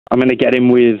I'm going to get him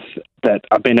with that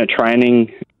I've been at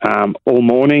training all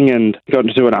morning and got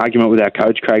into an argument with our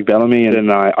coach, Craig Bellamy, and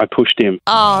then I pushed him.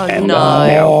 Oh, and,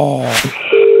 no.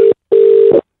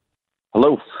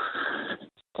 Hello.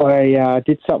 I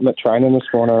did something at training this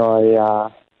morning.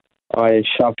 I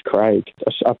shoved Craig.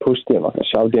 I pushed him, I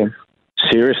shoved him.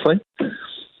 Seriously? We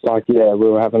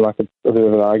were having a bit of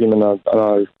an argument, and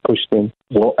I pushed him.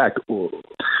 Well,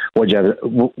 what'd you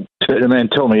have? Man,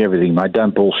 tell me everything, mate.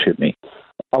 Don't bullshit me.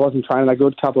 I wasn't training. I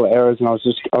got a couple of errors, and I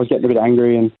was getting a bit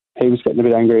angry, and he was getting a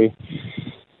bit angry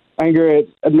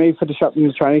at me for disrupting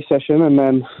the training session. And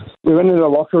then we went into the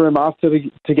locker room after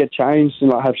to get changed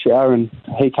and have a shower, and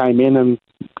he came in and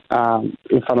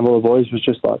in front of all the boys was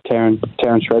just tearing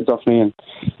shreds off me, and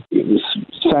he was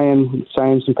saying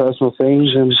some personal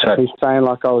things, and he's saying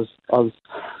I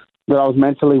was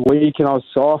mentally weak and I was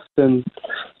soft, and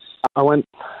I went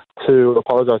to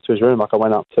apologise to his room. I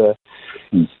went up to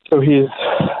his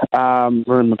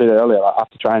room a bit earlier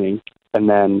after training, and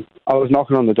then I was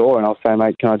knocking on the door and I was saying,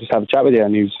 mate, can I just have a chat with you?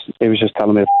 And he was just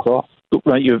telling me to fuck off. Look,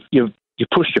 mate, you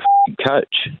pushed your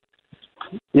coach.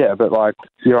 Yeah, but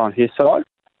you're on his side.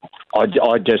 I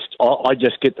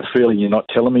just get the feeling you're not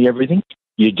telling me everything.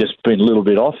 You've just been a little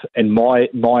bit off. And my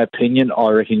opinion, I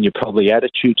reckon your probably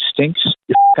attitude stinks.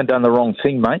 You've done the wrong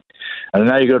thing, mate. And I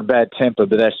know you've got a bad temper,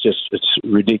 but it's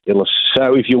ridiculous.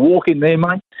 So if you walk in there,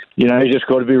 mate, you just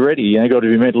got to be ready. You got to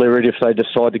be mentally ready if they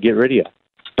decide to get rid of you.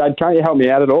 Dad, can't you help me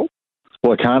out at all?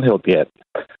 Well, I can't help you out.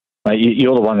 Mate,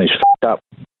 you're the one who's fucked up.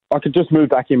 I could just move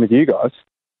back in with you guys.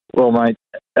 Well, mate,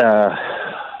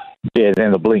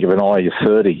 then the blink of an eye, you're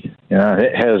 30. How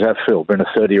does that feel? Being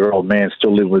a 30-year-old man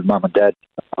still living with mum and dad.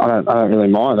 I don't really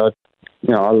mind. I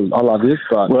love this,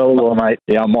 but well, mate,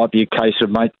 it might be a case of,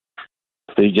 mate,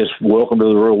 you just welcome to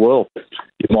the real world.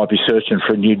 You might be searching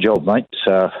for a new job, mate.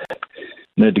 So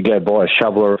you need to go buy a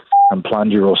shovel or a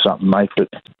plunger or something, mate. But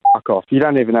fuck off. You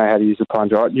don't even know how to use a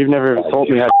plunger, right? You've never even taught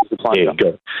me how to use a plunger. Yeah,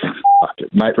 good. Fuck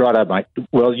it, mate. Righto, mate.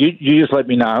 Well, you just let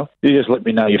me know. You just let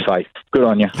me know your faith. Good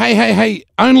on you. Hey.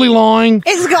 Only lying.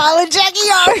 It's Kyle and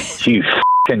Jackie-O. You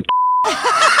f***ing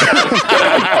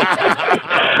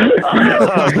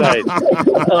mate.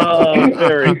 Oh,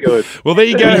 very good. Well, there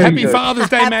you go. Happy Father's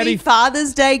Day, Matty. Happy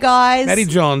Father's Day, guys. Matty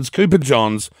Johns, Cooper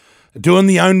Johns, doing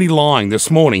the only lying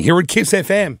this morning here at Kiss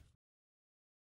FM.